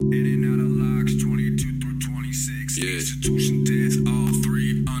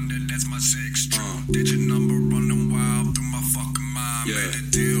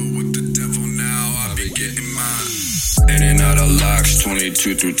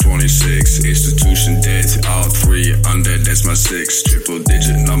22 through 26. Institution dead, all three under, that's my 6. Triple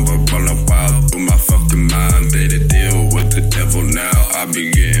digit number, running wild through my fucking mind. Made a deal with the devil, now I be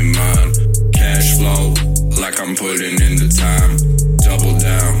getting mine. Cash flow, like I'm putting in the time. Double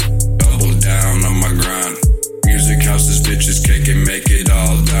down on my grind. Music houses, bitches, cake and make it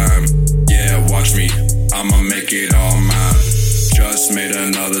all dime. Yeah, watch me, I'ma make it all mine. Just made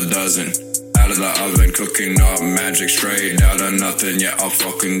another dozen. Out of the oven, cooking up magic straight out of nothing. Yeah, I'll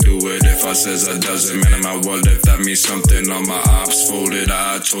fucking do it if I says I doesn't. Man, in my world, if that means something. All my ops folded,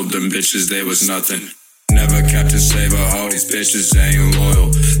 I told them bitches they was nothing. Never kept it safe, but all these bitches ain't loyal.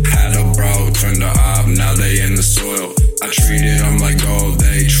 Had a bro, turned to op, now they in the soil. I treated them like gold,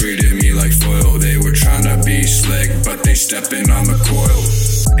 they treated me like foil. They were trying to be slick, but they stepping on the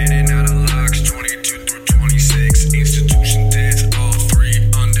coil. In and out of locks, 22 through 26. Institution dead, all three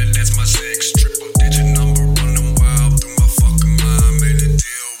under, that's my 6. Triple digit number, running wild through my fucking mind. Made a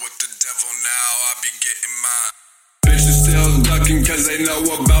deal with the devil, now I be getting mine. Bitches still ducking cause they know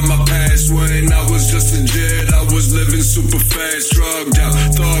about my past. When I was just a kid, I was living super fast. Drugged out,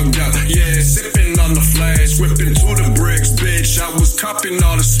 thugged out, yeah, sipping on the flash. Whipping to the bricks, bitch, I was copping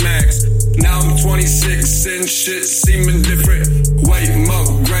all the smacks. Now I'm 26 and shit seeming different. Wait,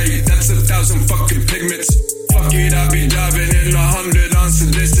 mo, great, that's 1,000 fucking pigments. Fuck it, I be diving in 100 on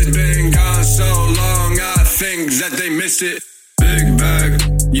sadistic. Been gone so long, I think that they miss it. Big bag,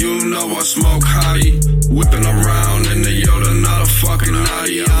 you know I smoke hottie. Whipping around in the Yoda, not a fucking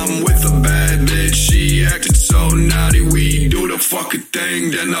naughty. I'm with a bad bitch, she acted so naughty. We do the fucking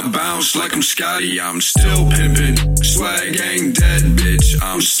thing, then I bounce like I'm Scotty. I'm still pimping, swag ain't dead, bitch.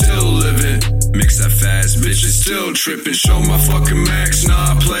 I'm still living, mix that fast, bitch, it's still tripping. Show my fucking max,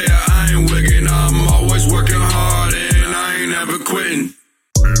 nah player, I ain't wigging. I'm always working hard.